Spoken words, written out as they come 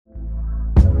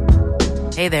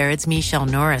Hey there, it's Michelle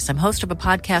Norris. I'm host of a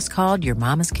podcast called Your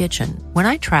Mama's Kitchen. When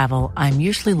I travel, I'm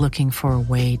usually looking for a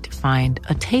way to find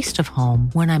a taste of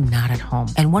home when I'm not at home.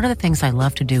 And one of the things I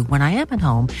love to do when I am at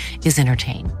home is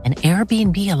entertain. And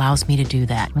Airbnb allows me to do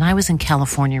that. When I was in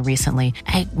California recently,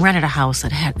 I rented a house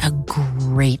that had a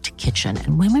great kitchen.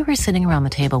 And when we were sitting around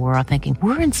the table, we were all thinking,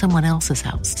 we're in someone else's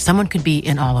house. Someone could be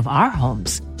in all of our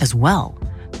homes as well.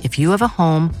 If you have a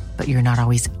home, but you're not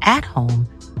always at home,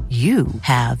 you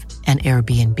have an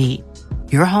Airbnb.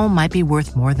 Your home might be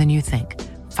worth more than you think.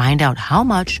 Find out how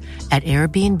much at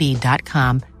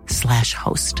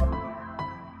airbnb.com/host.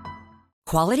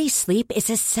 Quality sleep is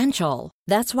essential.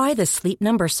 That's why the Sleep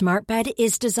Number Smart Bed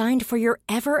is designed for your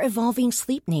ever-evolving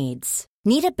sleep needs.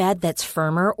 Need a bed that's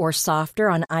firmer or softer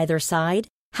on either side?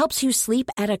 Helps you sleep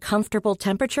at a comfortable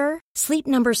temperature? Sleep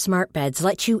Number Smart Beds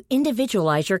let you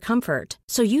individualize your comfort,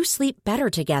 so you sleep better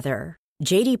together.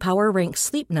 J.D. Power ranks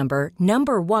Sleep Number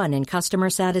number 1 in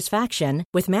customer satisfaction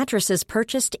with mattresses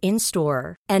purchased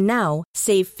in-store. And now,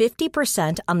 save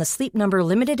 50% on the Sleep Number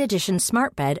Limited Edition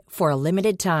Smart Bed for a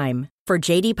limited time. For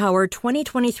J.D. Power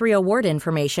 2023 award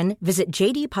information, visit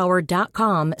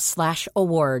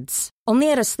jdpower.com/awards.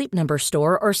 Only at a Sleep Number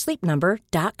store or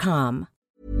sleepnumber.com.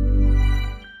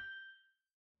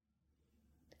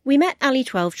 We met Ali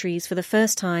Twelvetrees for the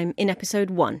first time in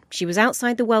episode 1. She was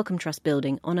outside the Wellcome Trust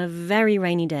building on a very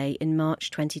rainy day in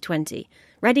March 2020,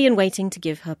 ready and waiting to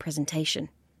give her presentation.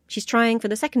 She's trying for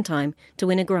the second time to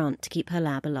win a grant to keep her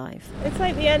lab alive. It's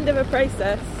like the end of a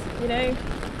process, you know?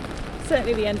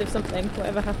 Certainly the end of something,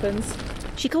 whatever happens.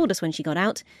 She called us when she got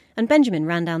out, and Benjamin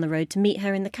ran down the road to meet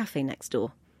her in the cafe next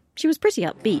door. She was pretty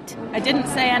upbeat. I didn't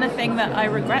say anything that I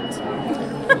regret.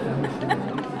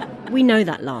 We know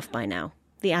that laugh by now.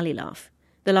 The Ali laugh.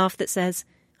 The laugh that says,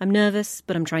 I'm nervous,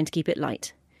 but I'm trying to keep it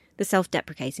light. The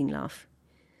self-deprecating laugh.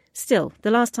 Still, the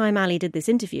last time Ali did this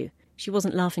interview, she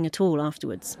wasn't laughing at all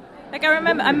afterwards. Like, I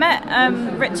remember I met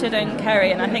Richard and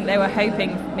Kerry, and I think they were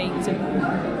hoping for me to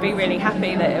be really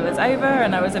happy that it was over,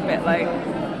 and I was a bit like,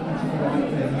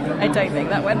 I don't think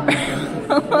that went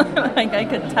well. Like, I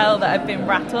could tell that I'd been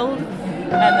rattled,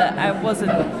 and that I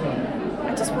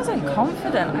just wasn't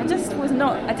confident. I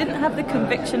didn't have the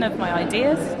conviction of my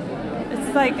ideas.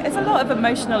 It's a lot of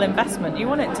emotional investment. You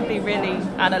want it to be really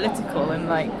analytical and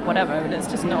like whatever, but it's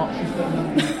just not.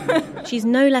 She's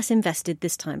no less invested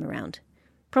this time around.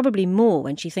 Probably more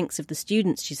when she thinks of the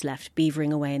students she's left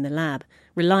beavering away in the lab,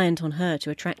 reliant on her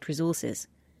to attract resources.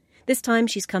 This time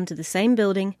she's come to the same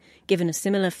building, given a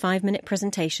similar 5-minute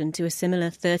presentation to a similar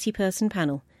 30-person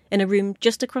panel, in a room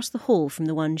just across the hall from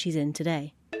the one she's in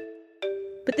today.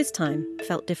 But this time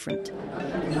felt different.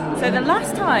 So the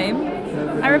last time,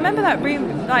 I remember that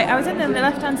room, like I was in the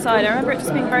left-hand side, I remember it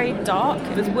just being very dark.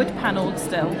 It was wood-panelled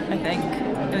still, I think.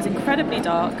 It was incredibly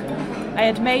dark. I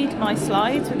had made my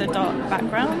slides with a dark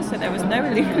background, so there was no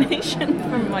illumination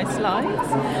from my slides,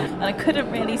 and I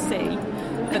couldn't really see.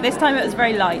 But this time it was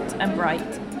very light and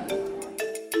bright.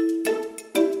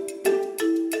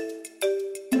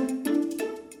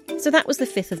 So that was the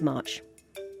 5th of March.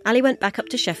 Ali went back up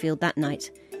to Sheffield that night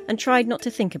and tried not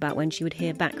to think about when she would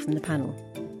hear back from the panel.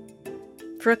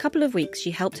 For a couple of weeks,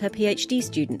 she helped her PhD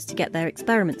students to get their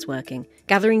experiments working,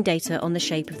 gathering data on the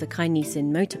shape of the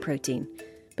kinesin motor protein.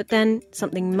 But then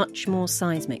something much more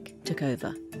seismic took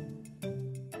over.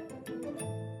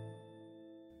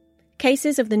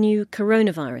 Cases of the new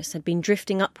coronavirus had been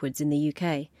drifting upwards in the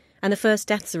UK, and the first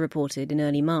deaths are reported in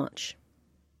early March.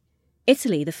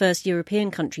 Italy, the first European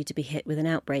country to be hit with an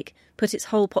outbreak, put its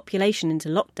whole population into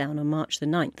lockdown on March the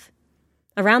 9th.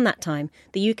 Around that time,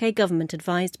 the UK government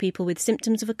advised people with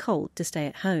symptoms of a cold to stay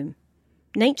at home.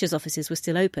 Nature's offices were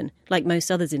still open, like most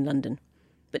others in London.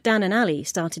 But Dan and Ali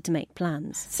started to make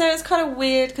plans. So it's kind of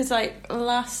weird because, like,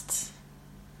 last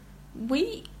 2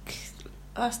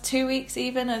 weeks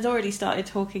even, I'd already started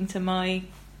talking to my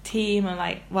team and,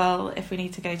 like, well, if we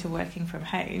need to go to working from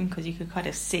home, because you could kind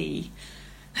of see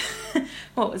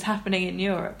what was happening in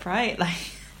Europe, right?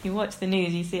 Like, you watch the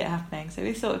news, you see it happening. So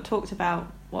we sort of talked about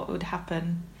what would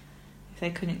happen if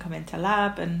they couldn't come into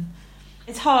lab, and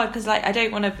it's hard because, like, I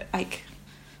don't want to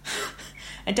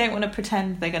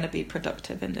pretend they're going to be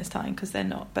productive in this time, because they're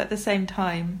not. But at the same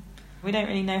time, we don't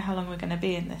really know how long we're going to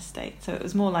be in this state. So it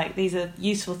was more like, these are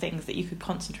useful things that you could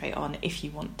concentrate on if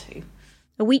you want to.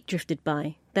 A week drifted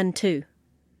by, then 2.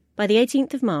 By the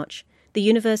 18th of March, the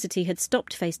university had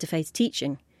stopped face-to-face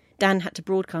teaching. Dan had to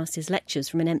broadcast his lectures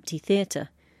from an empty theatre,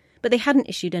 but they hadn't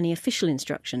issued any official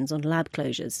instructions on lab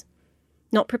closures.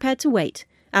 Not prepared to wait,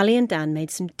 Ali and Dan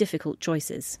made some difficult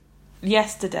choices.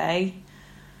 Yesterday,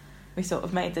 we sort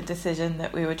of made the decision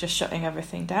that we were just shutting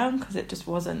everything down because it just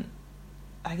wasn't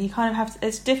you kind of have to,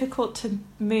 it's difficult to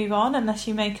move on unless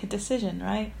you make a decision,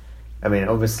 right? I mean,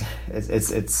 obviously,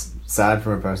 it's sad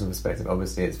from a personal perspective.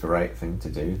 Obviously, it's the right thing to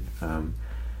do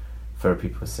for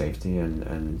people's safety,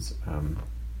 and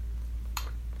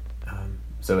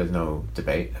so there's no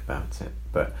debate about it.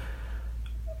 But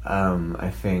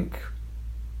I think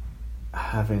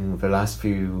having the last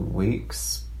few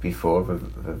weeks before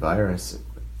the virus,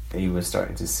 you were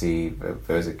starting to see that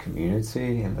there was a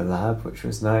community in the lab, which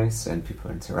was nice, and people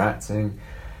interacting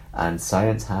and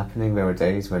science happening. There were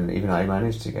days when even I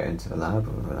managed to get into the lab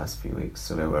over the last few weeks,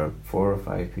 so there were 4 or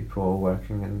 5 people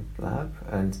working in the lab,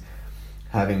 and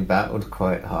having battled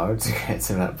quite hard to get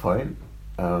to that point,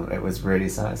 it was really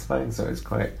satisfying. So it's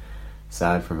quite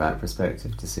sad from that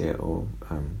perspective to see it all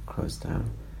closed down.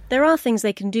 There are things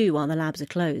they can do while the labs are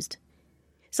closed.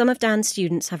 Some of Dan's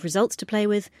students have results to play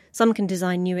with, some can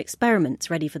design new experiments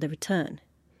ready for the return.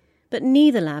 But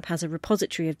neither lab has a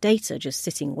repository of data just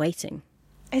sitting waiting.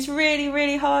 It's really,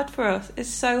 really hard for us. It's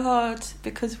so hard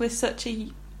because we've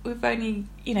only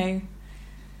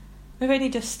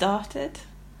just started,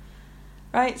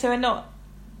 right? So we're not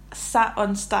sat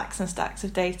on stacks and stacks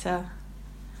of data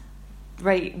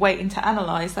waiting to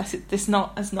analyse. That's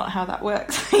not how that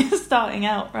works. You're starting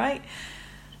out, right?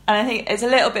 And I think it's a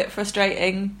little bit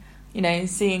frustrating,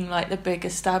 seeing like the big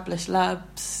established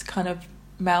labs kind of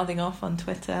mouthing off on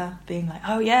Twitter, being like,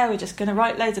 oh yeah, we're just going to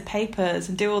write loads of papers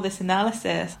and do all this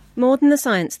analysis. More than the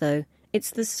science, though, it's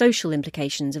the social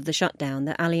implications of the shutdown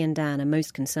that Ali and Dan are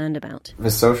most concerned about. The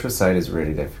social side is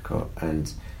really difficult,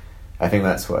 and I think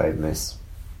that's what I miss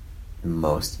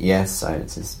most. Yes,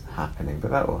 science is happening,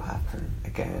 but that will happen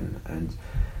again.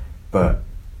 But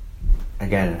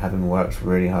again, having worked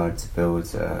really hard to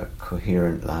build a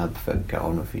coherent lab that get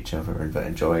on with each other and that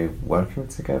enjoy working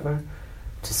together,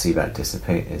 to see that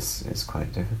dissipate is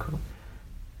quite difficult.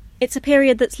 It's a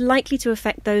period that's likely to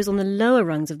affect those on the lower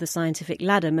rungs of the scientific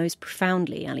ladder most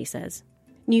profoundly, Ali says.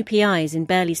 New PIs in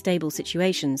barely stable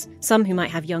situations, some who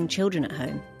might have young children at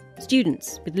home,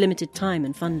 students with limited time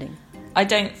and funding. I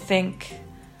don't think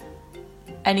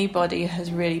anybody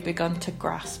has really begun to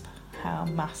grasp how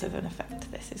massive an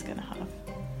effect this is going to have.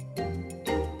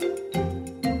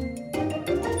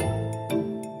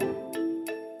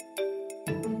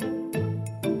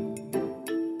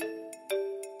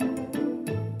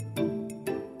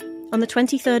 On the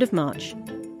 23rd of March,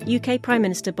 UK Prime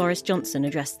Minister Boris Johnson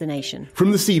addressed the nation.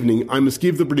 From this evening, I must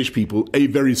give the British people a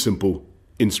very simple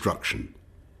instruction.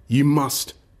 You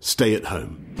must stay at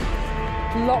home.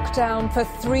 Lockdown for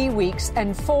 3 weeks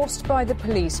enforced by the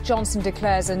police. Johnson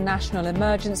declares a national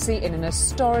emergency in an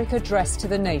historic address to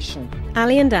the nation.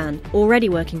 Ali and Dan, already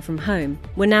working from home,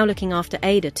 were now looking after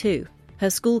Ada too. Her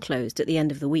school closed at the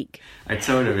end of the week. I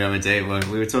told her the other day, when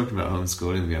we were talking about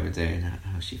homeschooling the other day and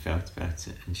how she felt about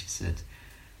it, and she said,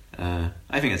 I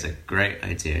think it's a great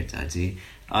idea, Daddy.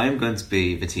 I'm going to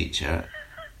be the teacher.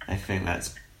 I think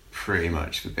that's pretty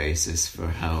much the basis for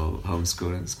how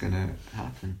homeschooling's going to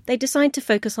happen. They decide to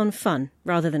focus on fun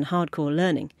rather than hardcore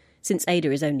learning, since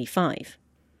Ada is only 5.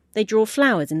 They draw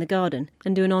flowers in the garden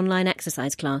and do an online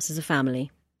exercise class as a family.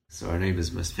 So our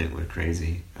neighbours must think we're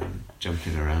crazy,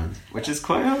 jumping around, which is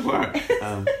quite hard work.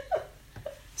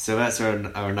 So that's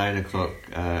our 9 o'clock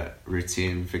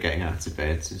routine for getting out of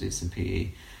bed to do some PE.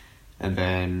 And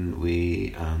then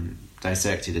we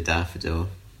dissected a daffodil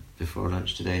before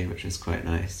lunch today, which was quite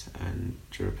nice, and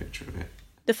drew a picture of it.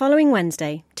 The following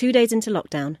Wednesday, 2 days into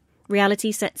lockdown,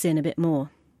 reality sets in a bit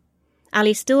more.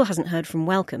 Ali still hasn't heard from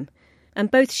Wellcome,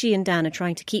 and both she and Dan are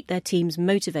trying to keep their teams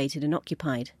motivated and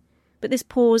occupied. But this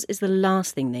pause is the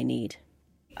last thing they need.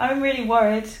 I'm really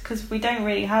worried because we don't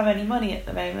really have any money at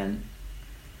the moment.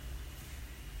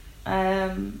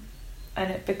 And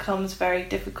it becomes very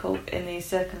difficult in these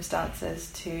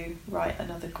circumstances to write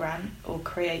another grant or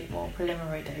create more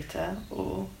preliminary data,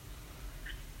 or,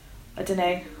 I don't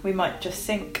know, we might just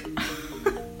sink.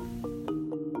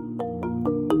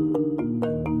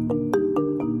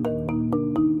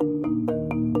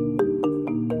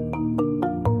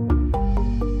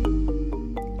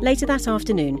 Later that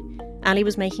afternoon, Ali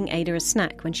was making Ada a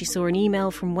snack when she saw an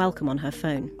email from Wellcome on her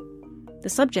phone. The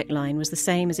subject line was the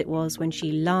same as it was when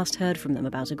she last heard from them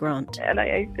about a grant. And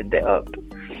I opened it up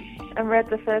and read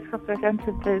the first couple of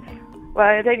sentences. Well,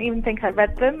 I don't even think I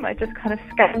read them. I just kind of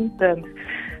scanned them.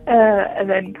 And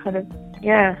then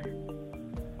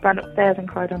ran upstairs and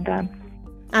cried on Dan.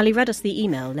 Ali read us the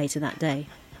email later that day.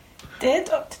 Dear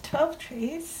Dr.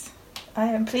 Twelvetrees, I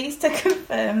am pleased to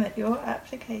confirm that your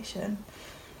application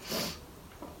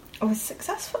was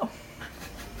successful.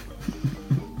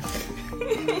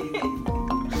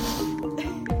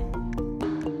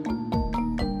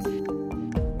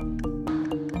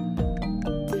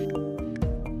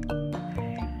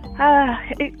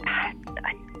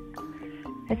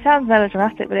 It sounds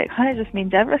melodramatic, but it kind of just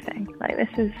means everything. Like, this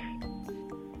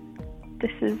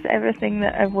is everything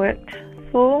that I've worked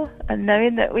for, and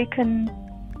knowing that we can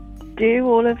do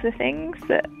all of the things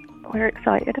that we're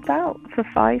excited about for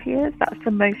 5 years, that's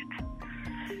the most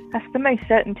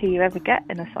certainty you ever get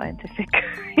in a scientific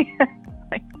career.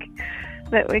 Like,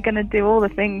 that we're going to do all the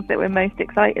things that we're most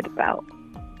excited about,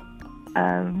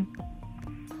 and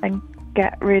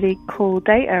get really cool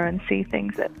data and see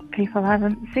things that people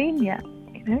haven't seen yet.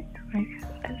 You know, like,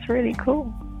 it's really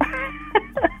cool.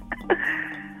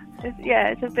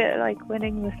 It's a bit like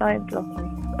winning the science lottery.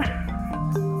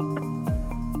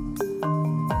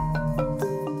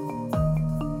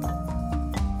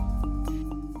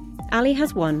 Ali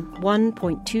has won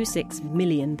 £1.26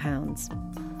 million.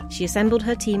 She assembled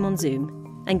her team on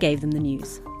Zoom and gave them the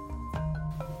news.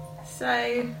 So,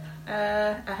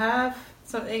 I have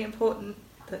something important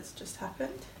that's just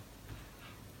happened.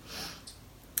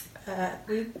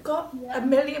 We've got £1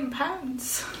 million.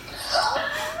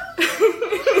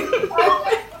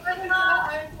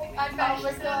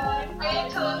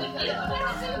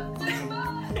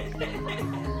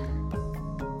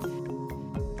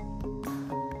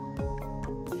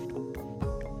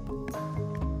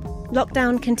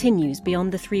 Lockdown continues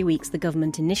beyond the 3 weeks the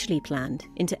government initially planned,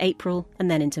 into April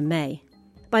and then into May.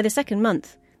 By the second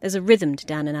month, there's a rhythm to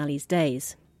Dan and Ali's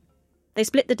days. They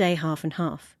split the day half and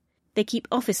half. They keep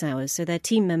office hours so their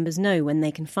team members know when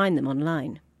they can find them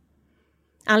online.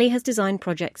 Ali has designed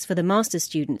projects for the master's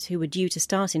students who were due to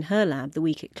start in her lab the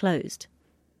week it closed.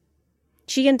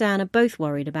 She and Dan are both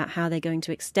worried about how they're going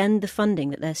to extend the funding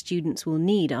that their students will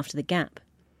need after the gap.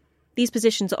 These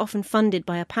positions are often funded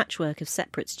by a patchwork of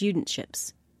separate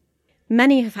studentships.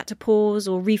 Many have had to pause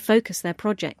or refocus their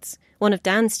projects. One of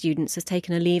Dan's students has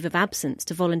taken a leave of absence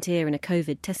to volunteer in a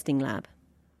COVID testing lab.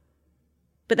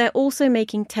 But they're also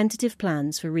making tentative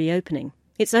plans for reopening,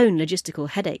 its own logistical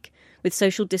headache, with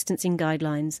social distancing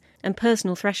guidelines and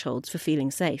personal thresholds for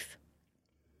feeling safe.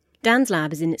 Dan's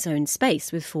lab is in its own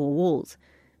space with 4 walls,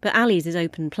 but Ali's is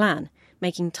open plan,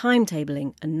 making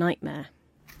timetabling a nightmare.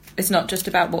 It's not just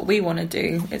about what we want to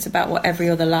do, it's about what every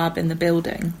other lab in the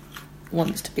building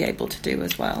wants to be able to do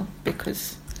as well,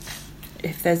 because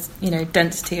if there's,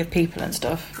 density of people and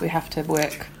stuff, we have to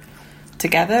work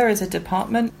together as a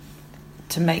department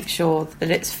to make sure that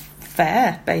it's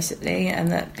fair, basically, and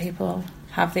that people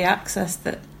have the access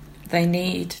that they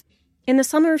need. In the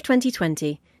summer of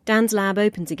 2020, Dan's lab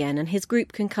opens again and his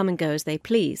group can come and go as they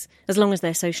please, as long as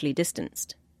they're socially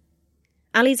distanced.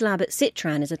 Ali's lab at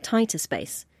Citran is a tighter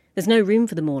space. There's no room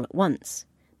for them all at once.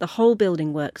 The whole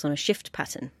building works on a shift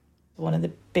pattern. One of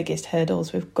the biggest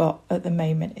hurdles we've got at the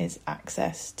moment is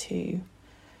access to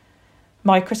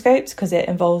microscopes, because it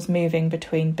involves moving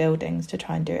between buildings to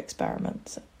try and do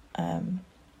experiments,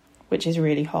 which is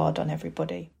really hard on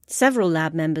everybody. Several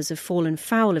lab members have fallen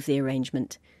foul of the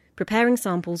arrangement, preparing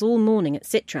samples all morning at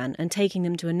Citran and taking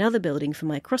them to another building for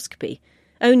microscopy,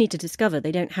 only to discover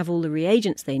they don't have all the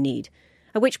reagents they need,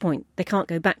 at which point they can't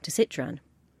go back to Citran.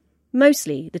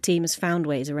 Mostly, the team has found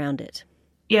ways around it.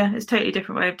 Yeah, it's a totally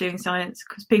different way of doing science,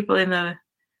 because people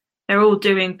they're all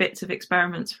doing bits of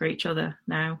experiments for each other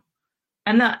now.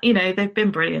 And that, they've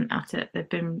been brilliant at it.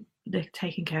 They're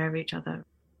taking care of each other.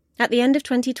 At the end of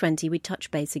 2020, we touch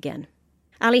base again.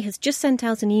 Ali has just sent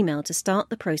out an email to start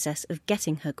the process of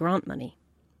getting her grant money.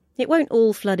 It won't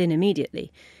all flood in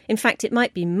immediately. In fact, it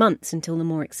might be months until the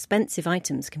more expensive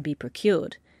items can be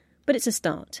procured. But it's a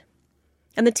start.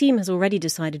 And the team has already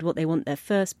decided what they want their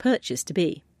first purchase to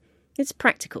be. It's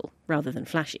practical rather than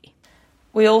flashy.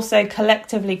 We also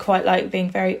collectively quite like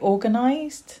being very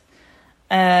organised.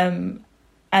 And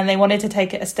they wanted to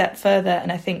take it a step further, and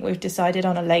I think we've decided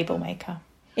on a label maker.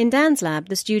 In Dan's lab,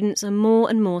 the students are more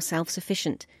and more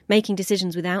self-sufficient, making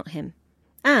decisions without him.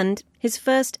 And his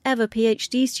first ever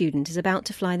PhD student is about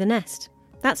to fly the nest.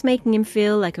 That's making him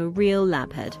feel like a real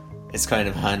lab head. It's kind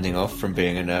of handing off from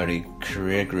being an early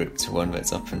career group to one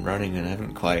that's up and running, and I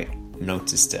haven't quite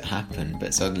noticed it happen,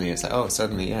 but suddenly it's like, our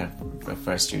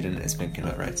first student is thinking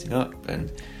about writing up, and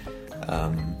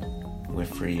we're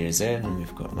 3 years in, and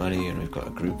we've got money, and we've got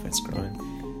a group that's growing.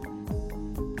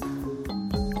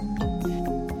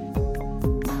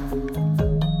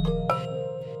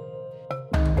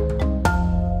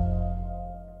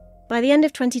 By the end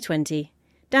of 2020,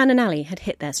 Dan and Ali had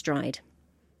hit their stride.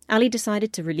 Ali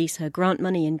decided to release her grant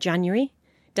money in January,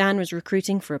 Dan was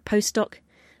recruiting for a postdoc,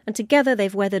 and together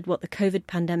they've weathered what the COVID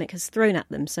pandemic has thrown at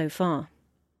them so far.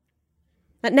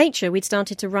 At Nature, we'd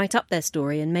started to write up their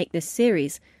story and make this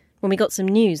series when we got some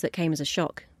news that came as a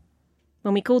shock.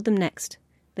 When we called them next,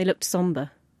 they looked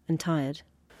sombre and tired.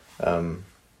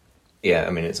 yeah,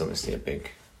 I mean, it's obviously a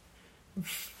big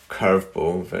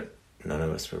curveball that none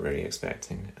of us were really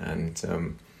expecting. And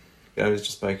I was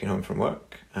just biking home from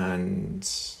work and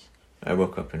I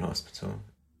woke up in hospital.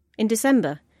 In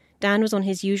December, Dan was on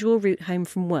his usual route home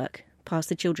from work, past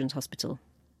the Children's Hospital.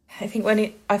 I think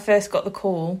when I first got the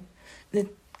call, the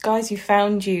guys who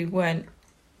found you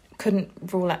couldn't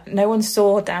rule out. No one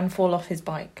saw Dan fall off his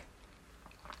bike.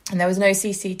 And there was no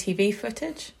CCTV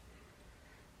footage.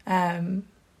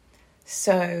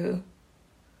 So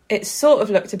it sort of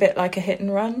looked a bit like a hit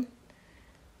and run.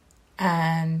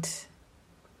 And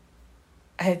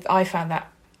I found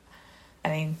that, I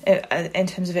mean, in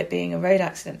terms of it being a road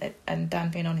accident and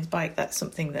Dan being on his bike, that's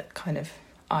something that kind of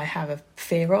I have a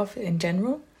fear of in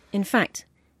general. In fact,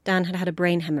 Dan had had a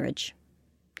brain hemorrhage.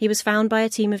 He was found by a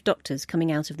team of doctors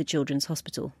coming out of the Children's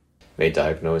Hospital. They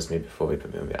diagnosed me before they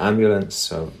put me on the ambulance,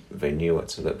 so they knew what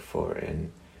to look for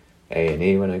in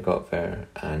A&E when I got there.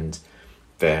 And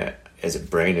there is a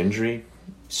brain injury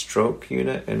stroke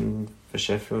unit in the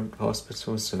Sheffield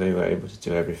Hospital, so they were able to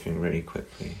do everything really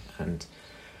quickly. And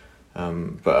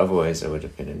but otherwise I would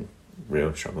have been in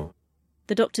real trouble.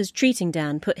 The doctors treating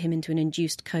Dan put him into an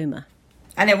induced coma.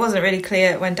 And it wasn't really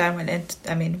clear when Dan went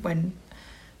in,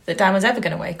 that Dan was ever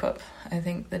going to wake up. I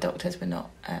think the doctors were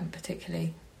not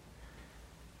particularly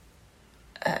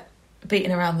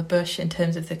beating around the bush in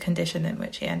terms of the condition in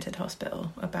which he entered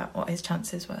hospital about what his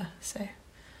chances were. So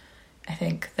I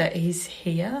think that he's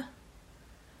here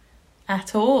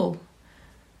at all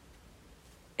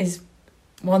is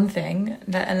one thing,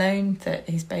 let alone that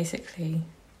he's basically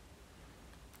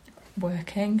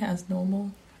working as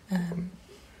normal.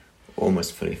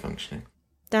 Almost fully functioning.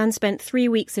 Dan spent 3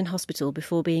 weeks in hospital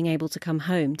before being able to come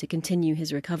home to continue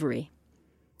his recovery.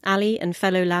 Ali and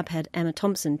fellow lab head Emma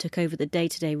Thompson took over the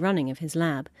day-to-day running of his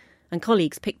lab, and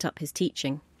colleagues picked up his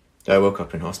teaching. I woke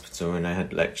up in hospital and I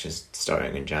had lectures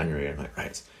starting in January. I'm like,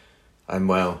 right, I'm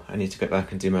well. I need to get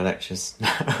back and do my lectures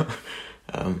now.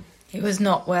 He was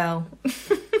not well.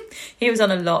 He was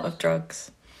on a lot of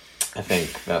drugs. I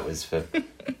think that was for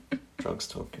drugs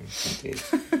talking, indeed.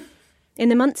 In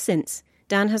the months since,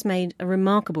 Dan has made a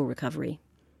remarkable recovery.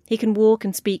 He can walk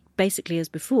and speak basically as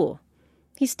before.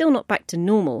 He's still not back to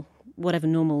normal, whatever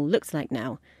normal looks like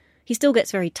now. He still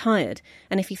gets very tired,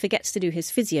 and if he forgets to do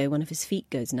his physio, one of his feet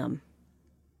goes numb.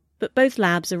 But both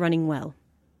labs are running well.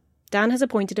 Dan has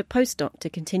appointed a postdoc to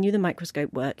continue the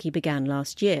microscope work he began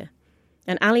last year,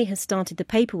 and Ali has started the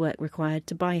paperwork required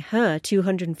to buy her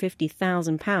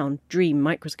 £250,000 dream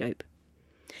microscope.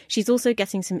 She's also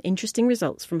getting some interesting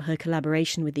results from her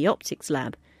collaboration with the optics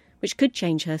lab, which could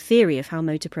change her theory of how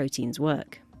motor proteins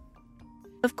work.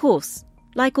 Of course,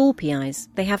 like all PIs,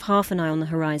 they have half an eye on the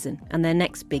horizon and their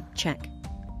next big check.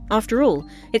 After all,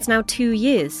 it's now 2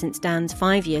 years since Dan's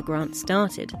 5-year grant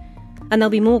started, and there'll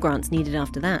be more grants needed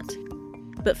after that.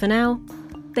 But for now,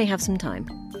 they have some time.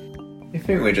 I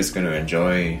think we're just going to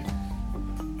enjoy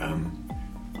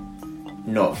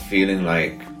not feeling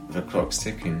like the clock's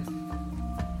ticking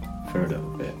for a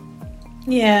little bit.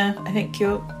 Yeah, I think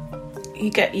you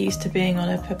get used to being on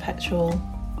a perpetual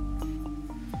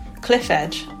cliff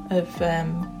edge of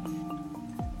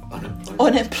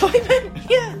unemployment.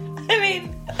 Yeah, I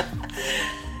mean,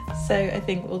 so I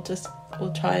think we'll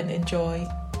try and enjoy,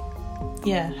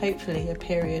 hopefully a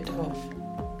period of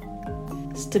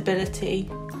stability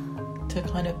to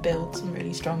kind of build some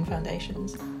really strong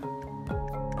foundations.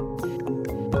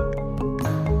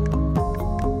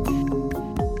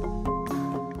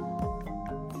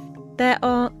 There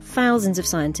are thousands of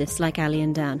scientists like Ali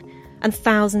and Dan, and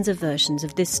thousands of versions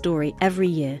of this story every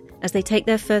year as they take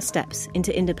their first steps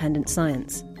into independent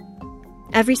science.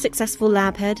 Every successful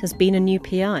lab head has been a new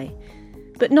PI,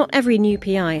 but not every new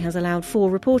PI has allowed 4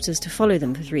 reporters to follow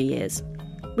them for 3 years.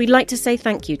 We'd like to say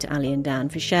thank you to Ali and Dan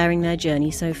for sharing their journey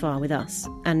so far with us,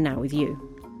 and now with you.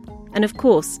 And of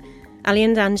course, Ali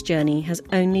and Dan's journey has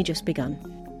only just begun.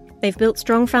 They've built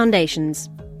strong foundations,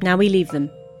 now we leave them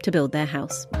to build their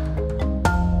house.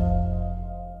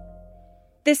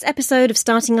 This episode of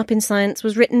Starting Up in Science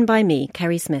was written by me,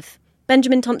 Kerry Smith.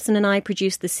 Benjamin Thompson and I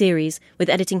produced the series with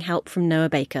editing help from Noah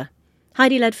Baker.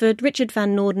 Heidi Ledford, Richard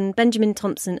Van Norden, Benjamin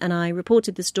Thompson and I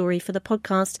reported the story for the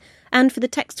podcast and for the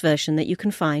text version that you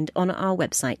can find on our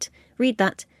website. Read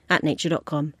that at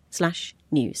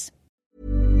nature.com/news.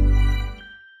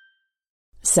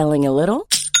 Selling a little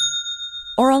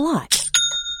or a lot?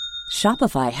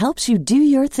 Shopify helps you do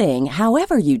your thing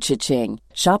however you cha-ching.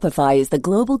 Shopify is the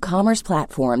global commerce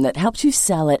platform that helps you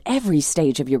sell at every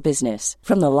stage of your business.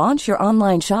 From the launch your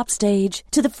online shop stage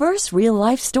to the first real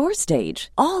life store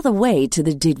stage, all the way to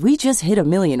the did we just hit $1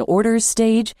 million orders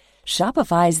stage.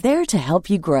 Shopify's there to help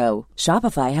you grow.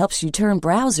 Shopify helps you turn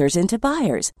browsers into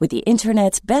buyers with the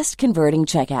internet's best converting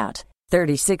checkout.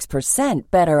 36%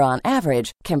 better on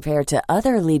average compared to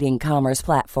other leading commerce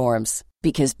platforms.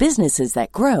 Because businesses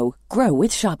that grow, grow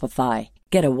with Shopify.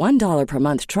 Get a $1 per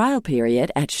month trial period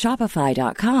at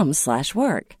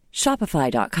shopify.com/work.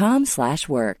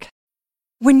 Shopify.com/work.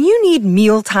 When you need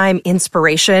mealtime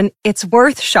inspiration, it's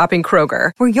worth shopping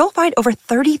Kroger, where you'll find over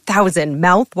 30,000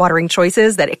 mouth-watering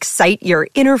choices that excite your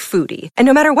inner foodie. And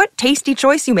no matter what tasty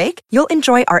choice you make, you'll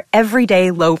enjoy our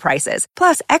everyday low prices,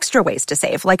 plus extra ways to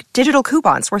save, like digital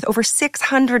coupons worth over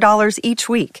 $600 each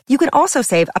week. You can also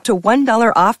save up to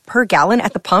 $1 off per gallon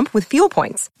at the pump with fuel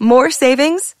points. More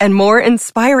savings and more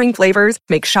inspiring flavors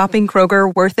make shopping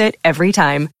Kroger worth it every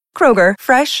time. Kroger,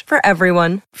 fresh for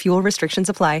everyone. Fuel restrictions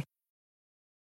apply.